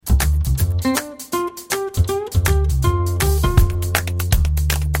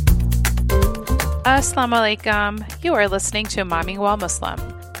Assalamu alaikum. You are listening to Mommy While Muslim,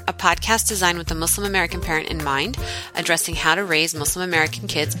 a podcast designed with the Muslim American parent in mind, addressing how to raise Muslim American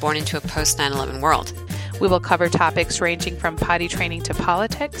kids born into a post 9/11 world. We will cover topics ranging from potty training to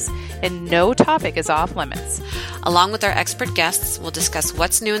politics, and no topic is off limits. Along with our expert guests, we'll discuss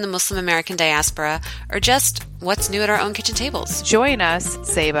what's new in the Muslim American diaspora, or just what's new at our own kitchen tables. Join us,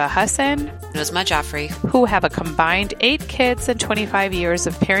 Zeba Hassan and Uzma Jaffrey, who have a combined 8 kids and 25 years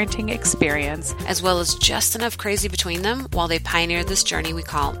of parenting experience, as well as just enough crazy between them while they pioneer this journey we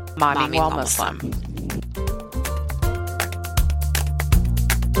call Mommy While Muslim.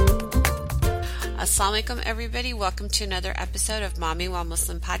 Assalamu alaikum, everybody. Welcome to another episode of Mommy While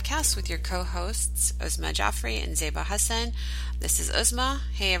Muslim podcast with your co-hosts Uzma Jaffrey and Zeba Hassan. This is Uzma.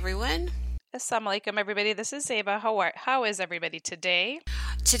 Hey, everyone. Assalamu alaikum, everybody. This is Zeba. How is everybody today?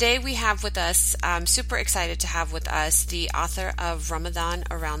 Today we have with us, I'm super excited to have with us the author of Ramadan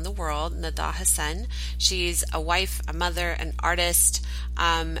Around the World, Nada Hassan. She's a wife, a mother, an artist.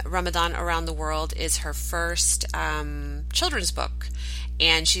 Ramadan Around the World is her first children's book.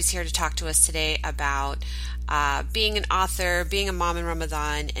 And she's here to talk to us today about being an author, being a mom in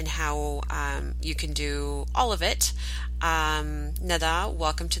Ramadan, and how you can do all of it. Nada,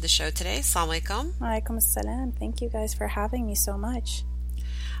 welcome to the show today. Assalamu alaikum. Alaikum assalam. Thank you guys for having me so much.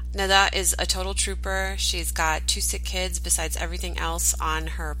 Nada is a total trooper. She's got 2 sick kids besides everything else on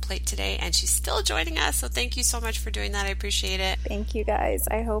her plate today, and she's still joining us. So thank you so much for doing that. I appreciate it. Thank you guys.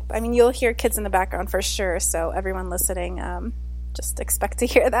 You'll hear kids in the background for sure. So everyone listening, just expect to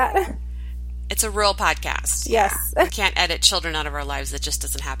hear that. It's a real podcast. Yes. We can't edit children out of our lives. That just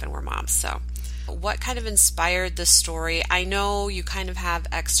doesn't happen. We're moms. So what kind of inspired this story? I know you kind of have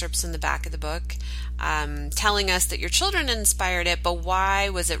excerpts in the back of the book telling us that your children inspired it, but why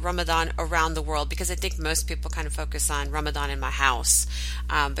was it Ramadan Around the World? Because I think most people kind of focus on Ramadan in my house,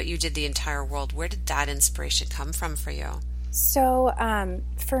 but you did the entire world. Where did that inspiration come from for you? So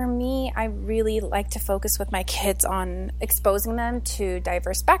for me, I really like to focus with my kids on exposing them to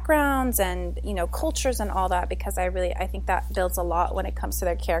diverse backgrounds and, cultures and all that, because I think that builds a lot when it comes to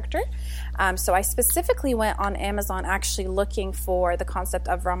their character. So I specifically went on Amazon actually looking for the concept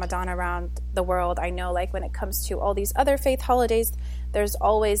of Ramadan Around the World. I know when it comes to all these other faith holidays, there's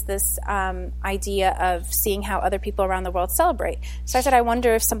always this idea of seeing how other people around the world celebrate. So I said, I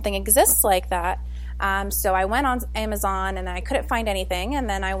wonder if something exists like that. So I went on Amazon and I couldn't find anything, and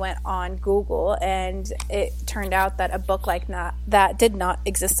then I went on Google, and it turned out that a book like that did not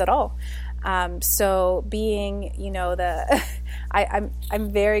exist at all. So being,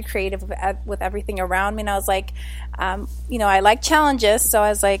 I'm very creative with everything around me, and I was like, I like challenges, so I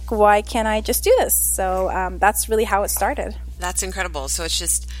was like, why can't I just do this? So that's really how it started. That's incredible. So it's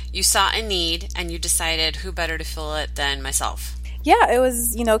just, you saw a need and you decided, who better to fill it than myself? Yeah, it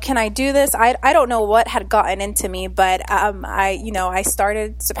was, can I do this? I don't know what had gotten into me, but I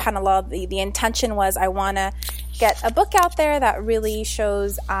started, subhanAllah, the intention was I want to get a book out there that really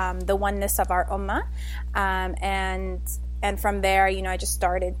shows the oneness of our ummah. And from there, I just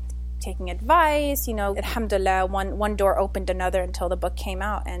started taking advice, alhamdulillah, one door opened another until the book came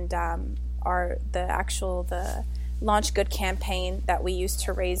out, and the Launch Good campaign that we used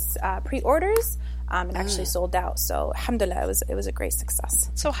to raise pre-orders and actually sold out. So alhamdulillah, it was a great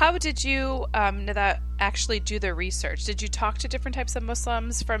success. So how did you Nada, actually do the research? Did you talk to different types of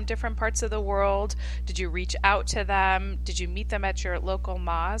Muslims from different parts of the world? Did you reach out to them? Did you meet them at your local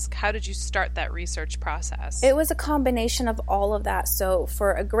mosque? How did you start that research process? It was a combination of all of that. So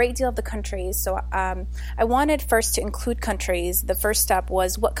for a great deal of the countries, I wanted first to include countries. The first step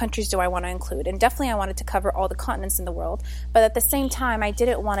was, what countries do I want to include? And definitely I wanted to cover all the continents in the world. But at the same time, I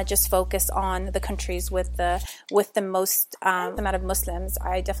didn't want to just focus on the countries with the most amount of Muslims.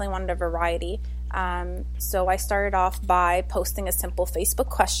 I definitely wanted a variety. So I started off by posting a simple Facebook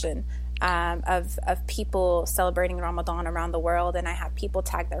question of people celebrating Ramadan around the world, and I had people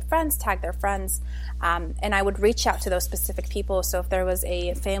tag their friends, and I would reach out to those specific people. So if there was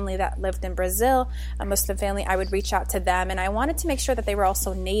a family that lived in Brazil, a Muslim family, I would reach out to them, and I wanted to make sure that they were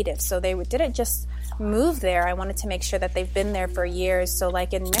also native, so they didn't just move there. I wanted to make sure that they've been there for years. So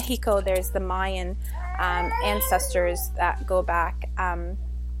like in Mexico, there's the Mayan ancestors that go back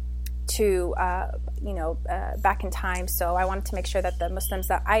to back in time. So I wanted to make sure that the Muslims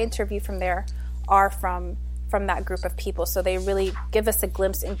that I interviewed from there are from that group of people. So they really give us a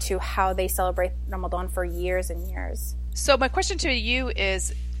glimpse into how they celebrate Ramadan for years and years. So my question to you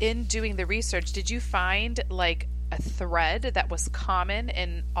is, in doing the research, did you find like a thread that was common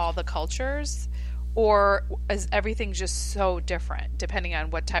in all the cultures? or is everything just so different depending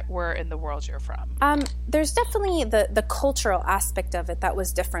on where in the world you're from? There's definitely the cultural aspect of it that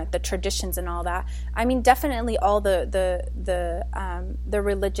was different, the traditions and all that. I mean, definitely all the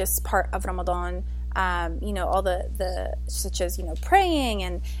religious part of Ramadan. All the such as praying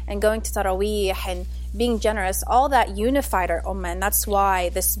and going to Taraweeh and being generous, all that unified our ummah, and that's why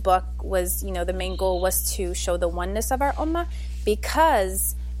this book was, the main goal was to show the oneness of our ummah,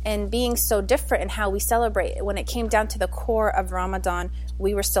 because in being so different in how we celebrate, when it came down to the core of Ramadan,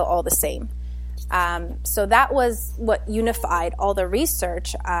 we were still all the same. So that was what unified all the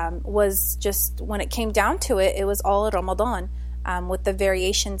research, was just when it came down to it, it was all Ramadan, with the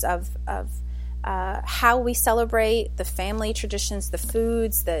variations of how we celebrate, the family traditions, the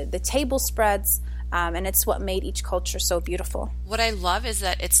foods, the table spreads, and it's what made each culture so beautiful. What I love is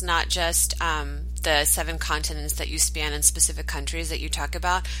that it's not just the 7 continents that you span in specific countries that you talk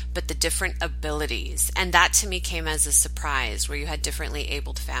about, but the different abilities. And that to me came as a surprise, where you had differently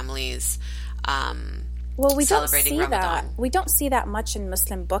abled families well, we don't celebrating see Ramadan. that. We don't see that much in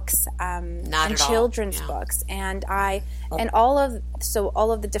Muslim books and children's books. And all of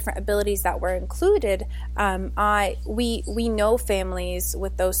the different abilities that were included, we know families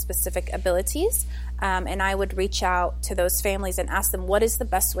with those specific abilities, and I would reach out to those families and ask them, what is the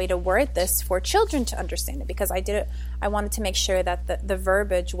best way to word this for children to understand it? Because I wanted to make sure that the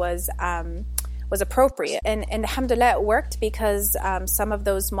verbiage was appropriate, and alhamdulillah it worked, because some of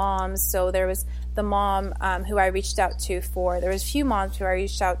those moms, so there was the mom who I reached out to there was a few moms who I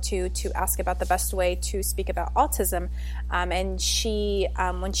reached out to ask about the best way to speak about autism, and she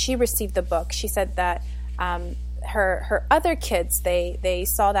when she received the book, she said that her other kids, they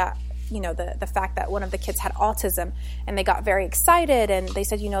saw that the fact that one of the kids had autism, and they got very excited, and they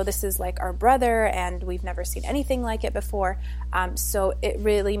said, this is like our brother, and we've never seen anything like it before. So it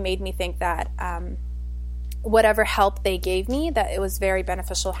really made me think that whatever help they gave me, that it was very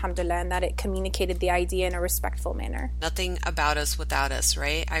beneficial, alhamdulillah, and that it communicated the idea in a respectful manner. Nothing about us without us,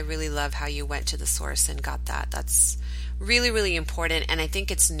 right? I really love how you went to the source and got that. That's really, really important, and I think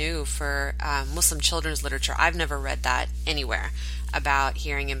it's new for Muslim children's literature. I've never read that anywhere about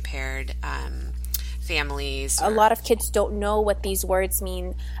hearing impaired families. A lot of kids don't know what these words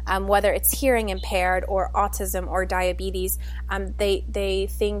mean, whether it's hearing impaired or autism or diabetes. They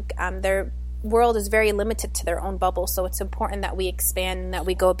think their world is very limited to their own bubble, so it's important that we expand and that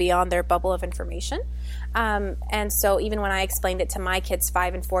we go beyond their bubble of information. And so even when I explained it to my kids,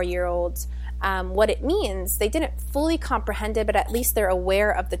 5 and 4-year-olds, what it means, they didn't fully comprehend it, but at least they're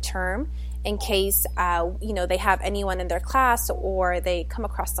aware of the term, in case they have anyone in their class, or they come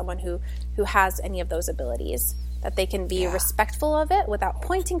across someone who has any of those abilities, that they can be respectful of it without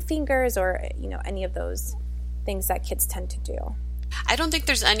pointing fingers or any of those things that kids tend to do. I don't think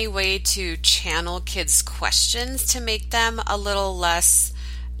there's any way to channel kids' questions to make them a little less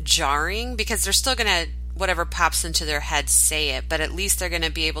jarring, because they're still going to, whatever pops into their head, say it, but at least they're going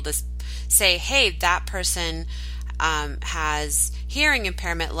to be able to say, hey, that person has hearing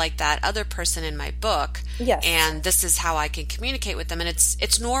impairment like that other person in my book. Yes. And this is how I can communicate with them. And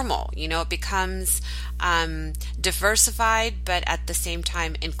it's normal, it becomes diversified, but at the same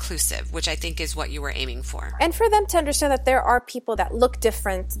time inclusive, which I think is what you were aiming for. And for them to understand that there are people that look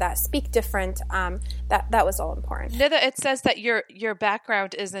different, that speak different, that was all important. Nida, it says that your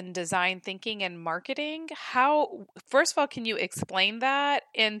background is in design thinking and marketing. First of all, can you explain that?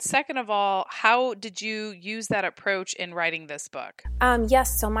 And second of all, how did you use that approach in writing this book?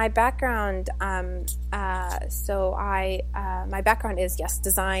 Yes. So my background, my background is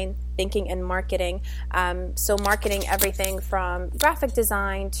design, thinking, and marketing. So marketing, everything from graphic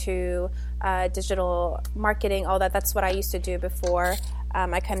design to digital marketing, all that. That's what I used to do before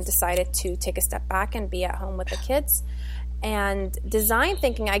I kind of decided to take a step back and be at home with the kids. And design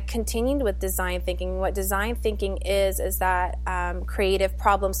thinking, I continued with design thinking. What design thinking is that creative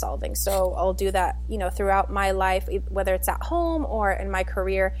problem solving. So I'll do that, throughout my life, whether it's at home or in my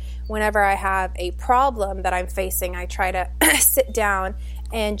career. Whenever I have a problem that I'm facing, I try to sit down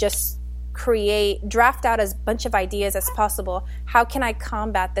and just draft out as bunch of ideas as possible. How can I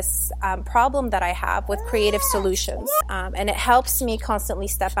combat this problem that I have with creative solutions? And it helps me constantly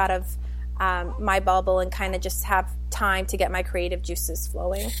step out of my bubble and kind of just have time to get my creative juices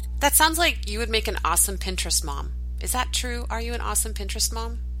flowing. That sounds like you would make an awesome Pinterest mom. Is that true? Are you an awesome Pinterest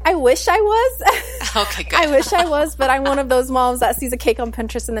mom? I wish I was. Okay, good. I wish I was, but I'm one of those moms that sees a cake on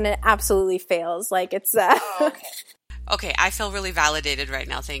Pinterest and then it absolutely fails. Like it's Okay, I feel really validated right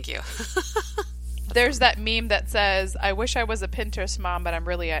now. Thank you. There's that meme that says, I wish I was a Pinterest mom, but I'm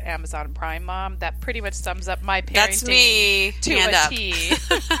really an Amazon Prime mom. That pretty much sums up my parenting. That's me. To Hand a up. T.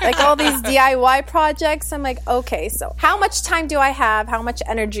 Like all these DIY projects, I'm like, okay, so how much time do I have? How much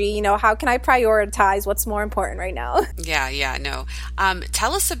energy? You know, how can I prioritize what's more important right now? Yeah, no.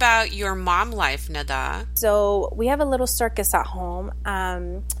 Tell us about your mom life, Nada. So we have a little circus at home.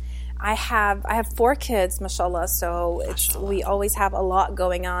 I have 4 kids, mashallah. So we always have a lot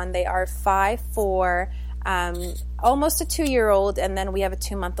going on. They are 5, 4, almost a 2-year-old, and then we have a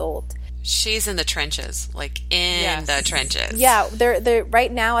 2-month-old. She's in the trenches, like in the trenches. Yeah, they're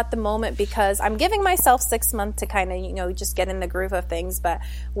right now at the moment, because I'm giving myself 6 months to kind of, you know, just get in the groove of things. But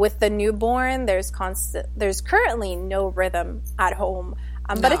with the newborn, there's currently no rhythm at home.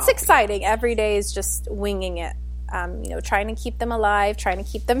 But it's exciting. Every day is just winging it. You know, trying to keep them alive, trying to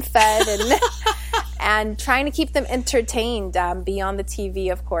keep them fed, and trying to keep them entertained beyond the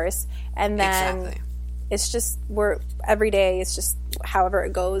TV, of course. And then it's just every day is just however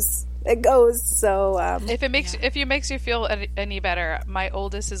it goes. It goes. So if it makes you feel any better, my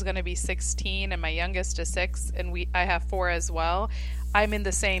oldest is going to be 16 and my youngest is 6, and I have 4 as well. I'm in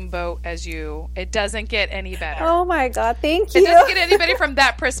the same boat as you. It doesn't get any better. Oh my God, thank you. It doesn't get any better from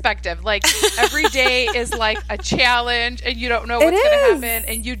that perspective. Like, every day is like a challenge, and you don't know what's going to happen,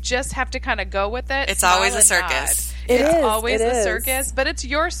 and you just have to kind of go with it. It's always a circus. It's always a circus, but it's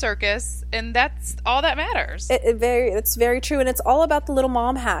your circus, and that's all that matters. It's very true, and it's all about the little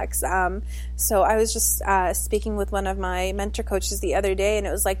mom hacks. So I was just speaking with one of my mentor coaches the other day, and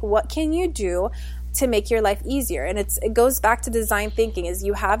it was like, what can you do to make your life easier? And it goes back to design thinking. Is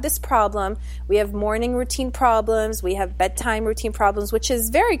you have this problem, we have morning routine problems, we have bedtime routine problems, which is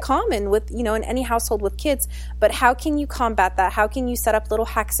very common with, you know, in any household with kids. But how can you combat that? How can you set up little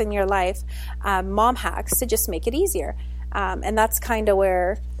hacks in your life, mom hacks, to just make it easier? And that's kind of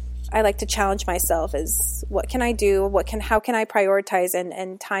where I like to challenge myself, is what can I do? How can I prioritize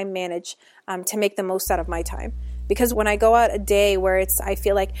and time manage to make the most out of my time? Because when I go out a day where I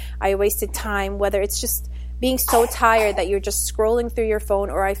feel like I wasted time, whether it's just being so tired that you're just scrolling through your phone,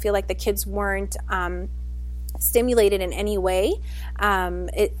 or I feel like the kids weren't stimulated in any way,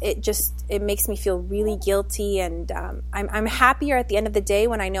 it makes me feel really guilty, and I'm happier at the end of the day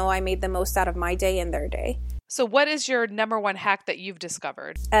when I know I made the most out of my day and their day. So what is your number one hack that you've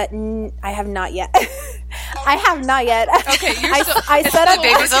discovered? I have not yet. I have not yet. Okay, I set up. The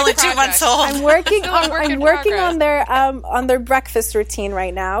baby's only 2 months old. I'm working on their breakfast routine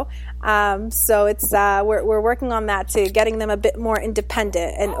right now. So it's we're working on that, to getting them a bit more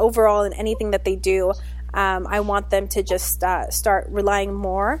independent, and overall in anything that they do, I want them to just start relying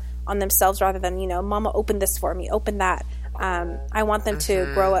more on themselves rather than, you know, Mama, open this for me, open that. I want them to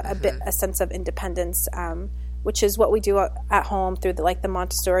grow a sense of independence, which is what we do at home through the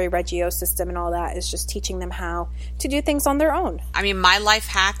Montessori Reggio system and all that, is just teaching them how to do things on their own. I mean, my life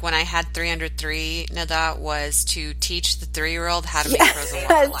hack when I had 303, Nada, was to teach the 3-year-old how to make frozen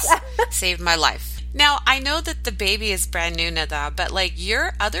watermelon. Saved my life. Now, I know that the baby is brand new, Nada, but like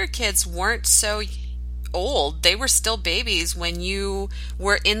your other kids weren't so old. They were still babies when you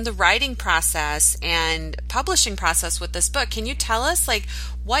were in the writing process and publishing process with this book. Can you tell us like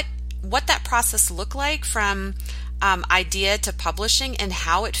what that process looked like from idea to publishing, and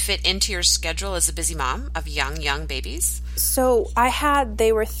how it fit into your schedule as a busy mom of young babies? So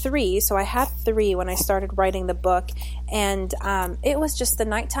they were 3, so I had 3 when I started writing the book, and it was just the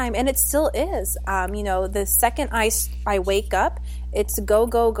nighttime, and it still is. You know, the second I wake up, it's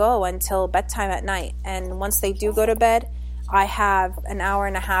go until bedtime at night, and once they do go to bed, I have an hour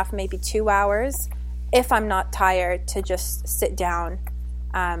and a half, maybe 2 hours, if I'm not tired, to just sit down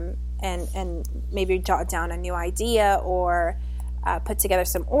and maybe jot down a new idea, or put together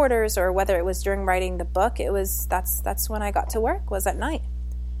some orders, or whether it was during writing the book, that's when I got to work, was at night.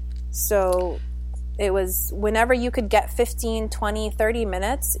 So it was whenever you could get 15, 20, 30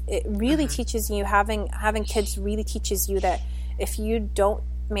 minutes, it really teaches you, having kids really teaches you that if you don't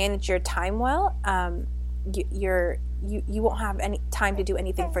manage your time well, you won't have any time to do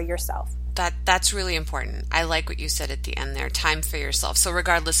anything for yourself. That's really important. I like what you said at the end there, time for yourself. So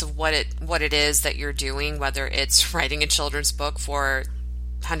regardless of what it is that you're doing, whether it's writing a children's book for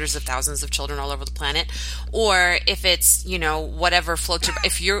hundreds of thousands of children all over the planet, or if it's, you know, whatever floats your,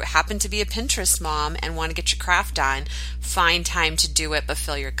 if you happen to be a Pinterest mom and want to get your craft done, find time to do it, but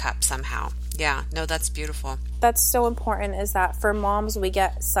fill your cup somehow. Yeah, no, that's beautiful. That's so important, is that for moms, we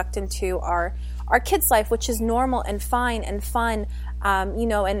get sucked into our kids' life, which is normal and fine and fun. You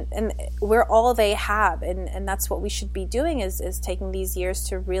know, and we're all they have, and that's what we should be doing, is taking these years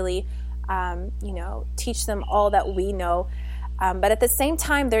to really, you know, teach them all that we know. But at the same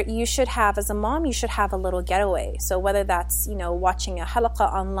time, you should have, as a mom, you should have a little getaway. So whether that's, watching a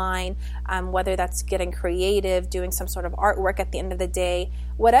halaqa online, whether that's getting creative, doing some sort of artwork at the end of the day,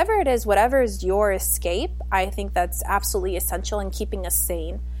 whatever it is, whatever is your escape, I think that's absolutely essential in keeping us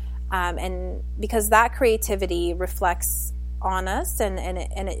sane. And because that creativity reflects on us and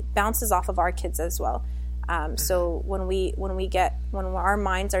it bounces off of our kids as well. So when our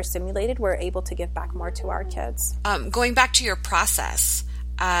minds are stimulated, we're able to give back more to our kids. Going back to your process,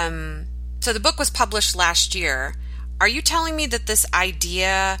 so the book was published last year. Are you telling me that this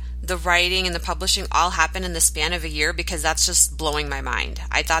idea, the writing and the publishing all happened in the span of a year? Because that's just blowing my mind.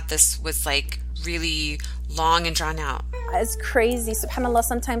 I thought this was like really long and drawn out. It's crazy. SubhanAllah,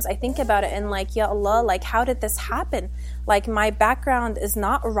 sometimes I think about it and like, Ya Allah, like how did this happen? Like my background is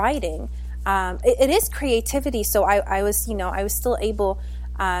not writing. It is creativity. So I was still able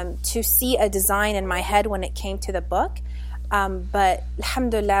to see a design in my head when it came to the book. But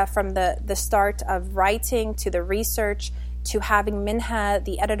alhamdulillah, from the start of writing to the research to having Minha,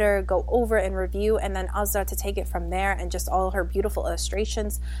 the editor, go over and review, and then Azra to take it from there, and just all her beautiful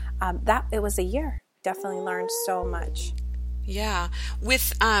illustrations, it was a year. Definitely learned so much. Yeah.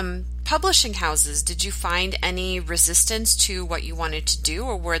 With publishing houses, did you find any resistance to what you wanted to do,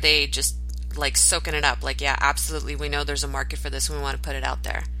 or were they just like soaking it up? Like, yeah, absolutely, we know there's a market for this, and we want to put it out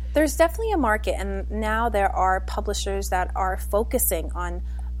there. There's definitely a market, and now there are publishers that are focusing on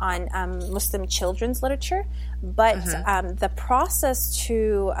Muslim children's literature. But the process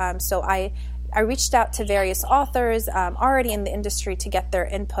to so I reached out to various authors already in the industry to get their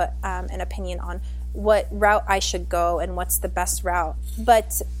input and opinion on what route I should go and what's the best route.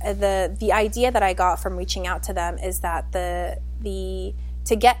 But the idea that I got from reaching out to them is that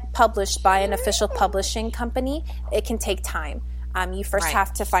to get published by an official publishing company, it can take time. You first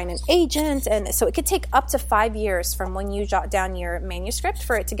have to find an agent, and so it could take up to 5 years from when you jot down your manuscript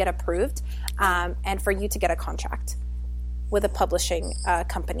for it to get approved, and for you to get a contract with a publishing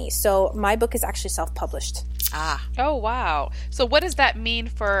company. So my book is actually self-published. Oh, wow. So what does that mean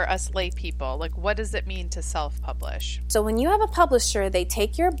for us lay people? Like, what does it mean to self-publish? So when you have a publisher, they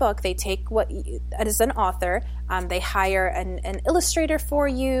take your book, they take as an author, they hire an illustrator for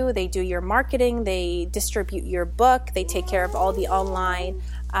you, they do your marketing, they distribute your book, they take care of all the online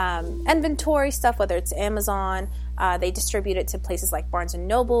inventory stuff, whether it's Amazon, they distribute it to places like Barnes &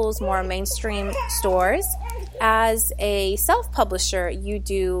 Nobles, more mainstream stores. As a self-publisher, you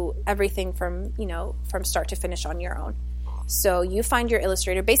do everything from start to finish on your own. So you find your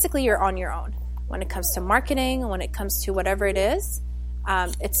illustrator. Basically, you're on your own. When it comes to marketing, when it comes to whatever it is,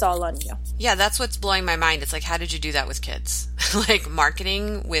 it's all on you. Yeah, that's what's blowing my mind. It's like, how did you do that with kids? Like,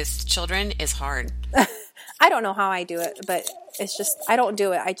 marketing with children is hard. I don't know how I do it, but it's just, I don't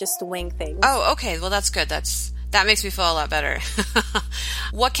do it. I just wing things. Oh, okay. Well, that's good. That makes me feel a lot better.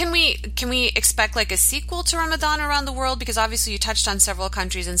 What can we expect, like a sequel to Ramadan Around the World? Because obviously you touched on several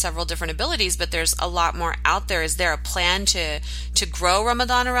countries and several different abilities, but there's a lot more out there. Is there a plan to grow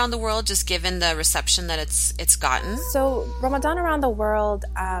Ramadan Around the World, just given the reception that it's gotten? So Ramadan Around the World,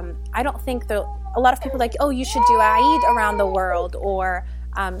 I don't think a lot of people are like, oh, you should do Eid Around the World, or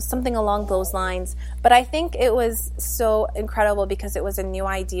something along those lines. But I think it was so incredible because it was a new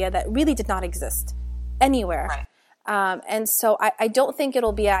idea that really did not exist anywhere. Right. And so I don't think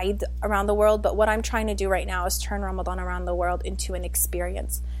it'll be Eid Around the World, but what I'm trying to do right now is turn Ramadan Around the World into an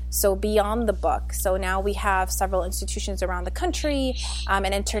experience. So beyond the book. So now we have several institutions around the country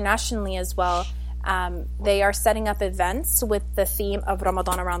and internationally as well. They are setting up events with the theme of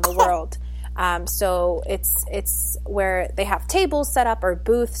Ramadan Around the World. So it's where they have tables set up or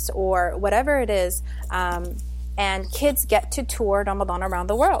booths or whatever it is, and kids get to tour Ramadan around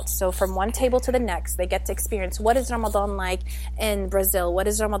the world. So from one table to the next, they get to experience what is Ramadan like in Brazil, what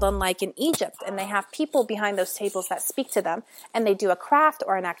is Ramadan like in Egypt, and they have people behind those tables that speak to them, and they do a craft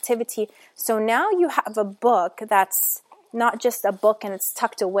or an activity. So now you have a book that's not just a book and it's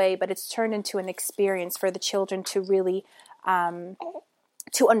tucked away, but it's turned into an experience for the children to really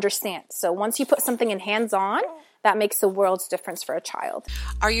to understand. So once you put something in hands-on, that makes a world's difference for a child.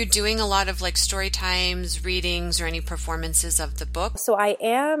 Are you doing a lot of like story times, readings, or any performances of the book? So I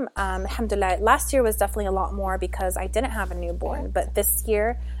am, alhamdulillah. Last year was definitely a lot more because I didn't have a newborn. But this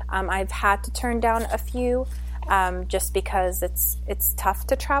year, I've had to turn down a few just because it's tough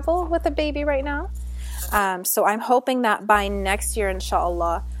to travel with a baby right now. So I'm hoping that by next year,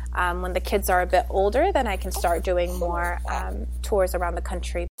 inshallah, when the kids are a bit older, then I can start doing more tours around the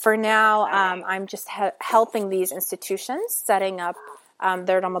country. For now, I'm just helping these institutions setting up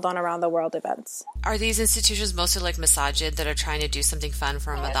their Ramadan Around the World events. Are these institutions mostly like Masajid that are trying to do something fun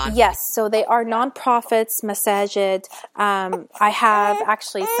for Ramadan? Yes, so they are nonprofits, Masajid. I have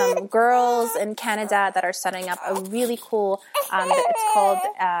actually some girls in Canada that are setting up a really cool, it's called,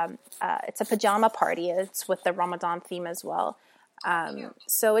 it's a pajama party. It's with the Ramadan theme as well.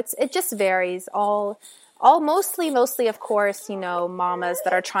 So it just varies. All mostly, of course, mamas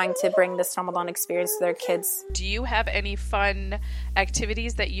that are trying to bring this Ramadan experience to their kids. Do you have any fun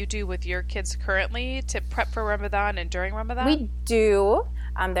activities that you do with your kids currently to prep for Ramadan and during Ramadan? We do.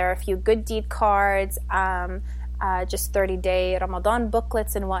 There are a few good deed cards, just 30-day Ramadan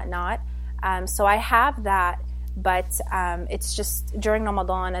booklets and whatnot. So I have that. But it's just during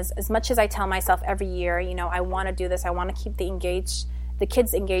Ramadan, as much as I tell myself every year, I want to do this, I want to keep the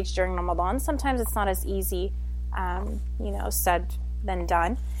kids engaged during Ramadan. Sometimes it's not as easy, said than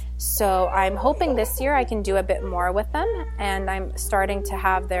done. So I'm hoping this year I can do a bit more with them. And I'm starting to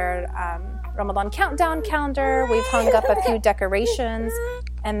have their Ramadan countdown calendar. We've hung up a few decorations.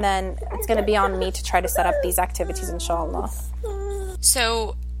 And then it's going to be on me to try to set up these activities, inshallah.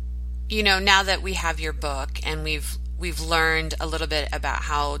 So, now that we have your book and we've learned a little bit about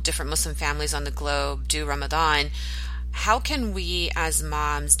how different Muslim families on the globe do Ramadan, how can we as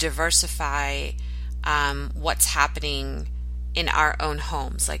moms diversify what's happening in our own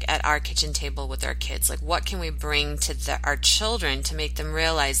homes, like at our kitchen table with our kids? Like, what can we bring to our children to make them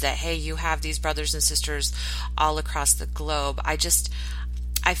realize that, hey, you have these brothers and sisters all across the globe? I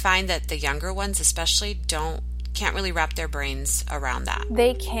find that the younger ones especially can't really wrap their brains around that.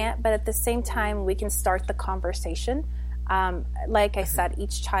 They can't, but at the same time, we can start the conversation. Like I said,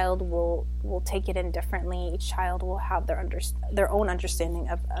 each child will take it in differently. Each child will have their own understanding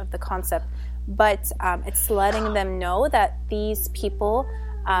of the concept. But it's letting them know that these people,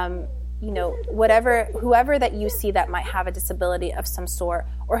 whoever that you see that might have a disability of some sort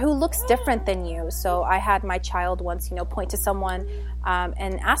or who looks different than you. So I had my child once, point to someone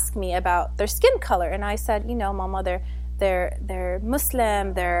and ask me about their skin color. And I said, Mama, they're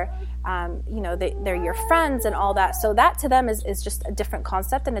Muslim, they're your friends and all that. So that to them is just a different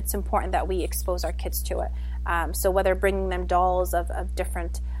concept, and it's important that we expose our kids to it. So whether bringing them dolls of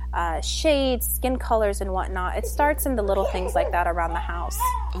different shades, skin colors, and whatnot, it starts in the little things like that around the house.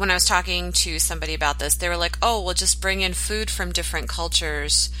 When I was talking to somebody about this, they were like, oh, well, just bring in food from different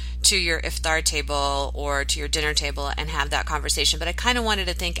cultures to your iftar table or to your dinner table and have that conversation. But I kind of wanted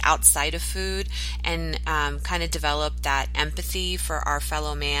to think outside of food and kind of develop that empathy for our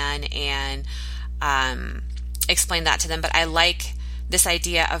fellow man and explain that to them. But I like this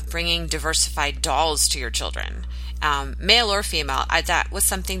idea of bringing diversified dolls to your children. Male or female. That was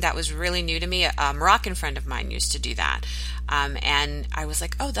something that was really new to me. A Moroccan friend of mine used to do that. And I was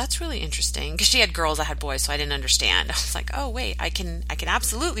like, oh, that's really interesting. Because she had girls, I had boys, so I didn't understand. I was like, oh, wait, I can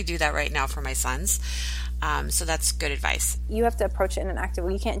absolutely do that right now for my sons. So that's good advice. You have to approach it in an active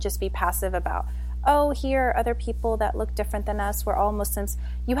way. You can't just be passive about, oh, here are other people that look different than us. We're all Muslims.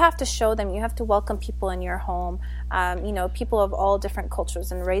 You have to show them. You have to welcome people in your home, people of all different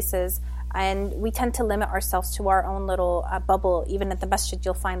cultures and races. And we tend to limit ourselves to our own little bubble. Even at the masjid,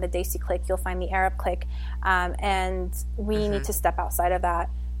 you'll find the Desi clique, you'll find the Arab clique. And we need to step outside of that.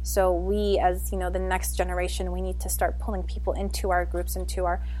 So we, as the next generation, we need to start pulling people into our groups, into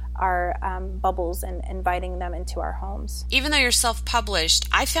our bubbles, and inviting them into our homes. Even though you're self-published,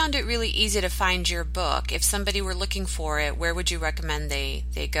 I found it really easy to find your book. If somebody were looking for it, where would you recommend they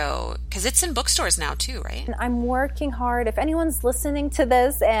go? Because it's in bookstores now too, right? And I'm working hard. If anyone's listening to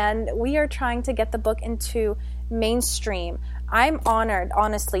this, and we are trying to get the book into mainstream, I'm honored,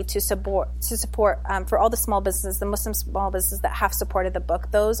 honestly, to support for all the small businesses, the Muslim small businesses that have supported the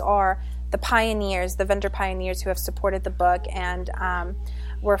book. Those are the pioneers, the vendor pioneers who have supported the book, and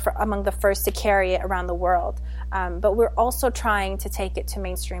we're among the first to carry it around the world. But we're also trying to take it to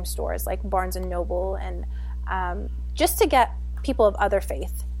mainstream stores like Barnes & Noble, and just to get people of other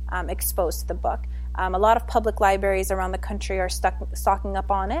faith exposed to the book. A lot of public libraries around the country are stocking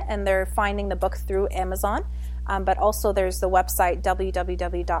up on it, and they're finding the book through Amazon. But also there's the website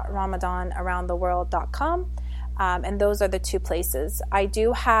www.ramadanaroundtheworld.com. And those are the two places. I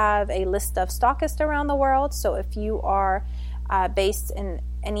do have a list of stockists around the world, so if you are based in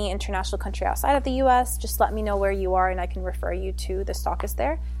any international country outside of the U.S., just let me know where you are and I can refer you to the stockist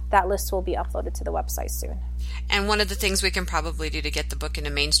there. That list will be uploaded to the website soon. And one of the things we can probably do to get the book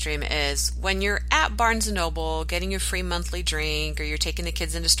into mainstream is when you're at Barnes & Noble getting your free monthly drink, or you're taking the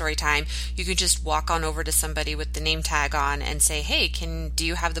kids into story time, you can just walk on over to somebody with the name tag on and say, hey, do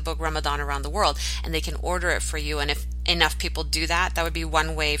you have the book Ramadan Around the World? And they can order it for you. And if enough people do that, that would be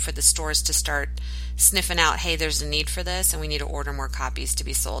one way for the stores to start sniffing out, hey, there's a need for this and we need to order more copies to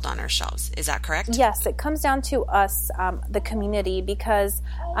be sold on our shelves. Is that correct? Yes, it comes down to us, the community, because,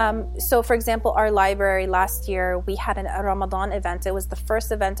 so for example, our library last year, we had a Ramadan event. It was the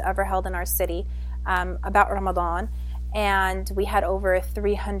first event ever held in our city about Ramadan. And we had over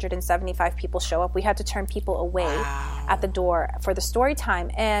 375 people show up. We had to turn people away at the door for the story time.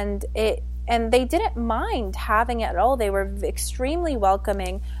 And they didn't mind having it at all. They were extremely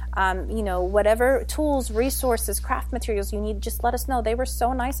welcoming. Whatever tools, resources, craft materials you need, just let us know. They were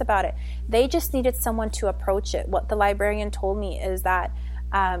so nice about it. They just needed someone to approach it. What the librarian told me is that,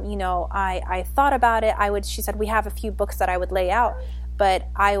 I thought about it. She said, we have a few books that I would lay out, but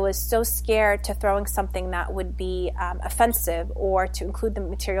I was so scared to throwing something that would be offensive or to include the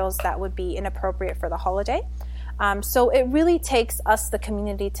materials that would be inappropriate for the holiday. So it really takes us, the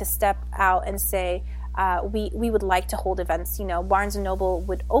community, to step out and say, we would like to hold events. Barnes & Noble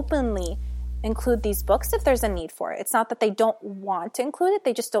would openly include these books if there's a need for it. It's not that they don't want to include it,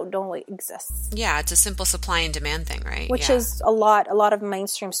 they just don't know it exists. Yeah, it's a simple supply and demand thing, right? Which is a lot of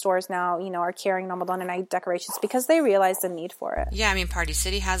mainstream stores now, are carrying Ramadan night decorations because they realize the need for it. Yeah, I mean, Party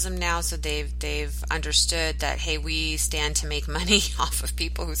City has them now, so they've understood that, hey, we stand to make money off of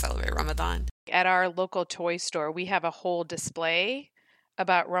people who celebrate Ramadan. At our local toy store, we have a whole display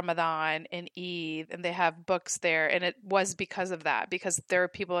about Ramadan and Eid, and they have books there. And it was because of that, because there are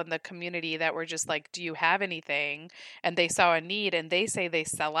people in the community that were just like, do you have anything? And they saw a need, and they say they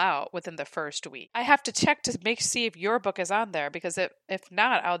sell out within the first week. I have to check to see if your book is on there, because if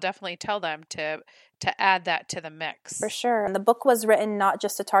not, I'll definitely tell them to add that to the mix. For sure. And the book was written not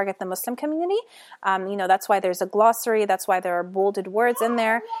just to target the Muslim community. That's why there's a glossary. That's why there are bolded words in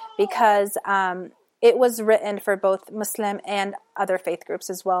there, because it was written for both Muslim and other faith groups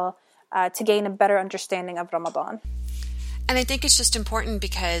as well, to gain a better understanding of Ramadan. And I think it's just important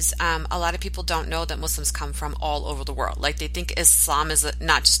because a lot of people don't know that Muslims come from all over the world. Like, they think Islam is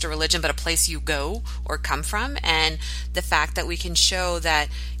not just a religion, but a place you go or come from. And the fact that we can show that,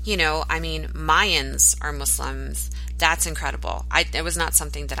 Mayans are Muslims, that's incredible. It was not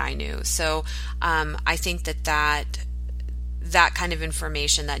something that I knew. So I think that kind of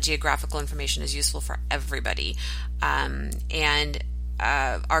information, that geographical information, is useful for everybody.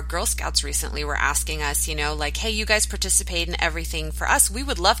 Our Girl Scouts recently were asking us, hey, you guys participate in everything for us. We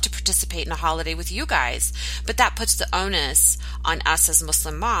would love to participate in a holiday with you guys. But that puts the onus on us as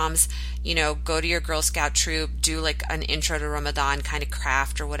Muslim moms. Go to your Girl Scout troop, do like an intro to Ramadan kind of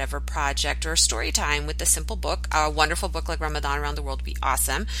craft or whatever project, or a story time with a simple book. A wonderful book like Ramadan Around the World would be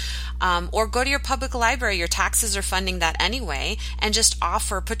awesome. Or go to your public library. Your taxes are funding that anyway, and just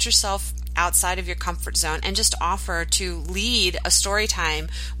put yourself outside of your comfort zone and just offer to lead a story time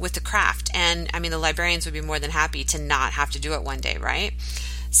with the craft. And the librarians would be more than happy to not have to do it one day, right?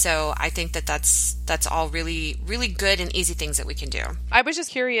 So I think that's all really, really good and easy things that we can do. I was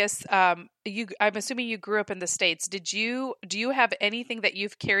just curious, I'm assuming you grew up in the States. Do you have anything that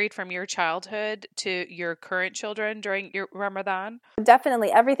you've carried from your childhood to your current children during your Ramadan?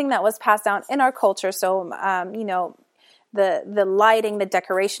 Definitely. Everything that was passed down in our culture. So, the lighting, the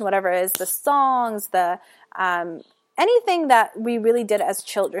decoration, whatever it is, the songs, anything that we really did as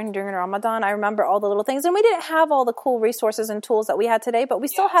children during Ramadan. I remember all the little things, and we didn't have all the cool resources and tools that we had today, but we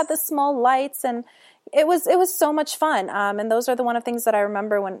still had the small lights, and it was so much fun. And those are the one of things that I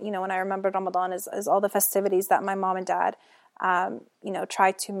remember when I remember Ramadan is all the festivities that my mom and dad,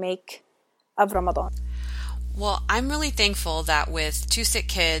 tried to make of Ramadan. Well, I'm really thankful that with 2 sick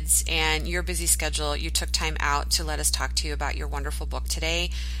kids and your busy schedule, you took time out to let us talk to you about your wonderful book today.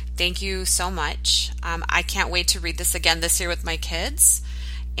 Thank you so much. I can't wait to read this again this year with my kids.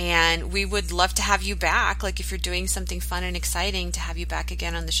 And we would love to have you back, like if you're doing something fun and exciting, to have you back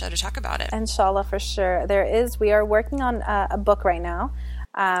again on the show to talk about it. Inshallah, for sure. We are working on a book right now.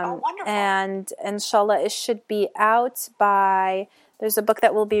 Wonderful. And inshallah, it should be out by... There's a book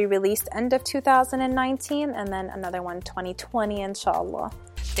that will be released end of 2019, and then another one 2020, inshallah.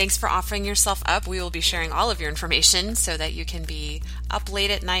 Thanks for offering yourself up. We will be sharing all of your information so that you can be up late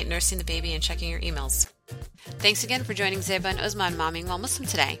at night nursing the baby and checking your emails. Thanks again for joining Zeba and Uzma on Momming While Muslim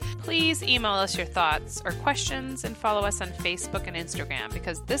today. Please email us your thoughts or questions and follow us on Facebook and Instagram,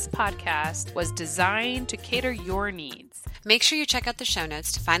 because this podcast was designed to cater your needs. Make sure you check out the show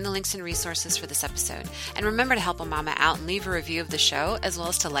notes to find the links and resources for this episode. And remember to help a mama out and leave a review of the show, as well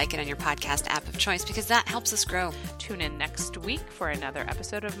as to like it on your podcast app of choice, because that helps us grow. Tune in next week for another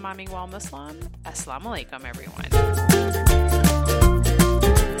episode of Momming While Muslim. Assalamu alaikum, everyone.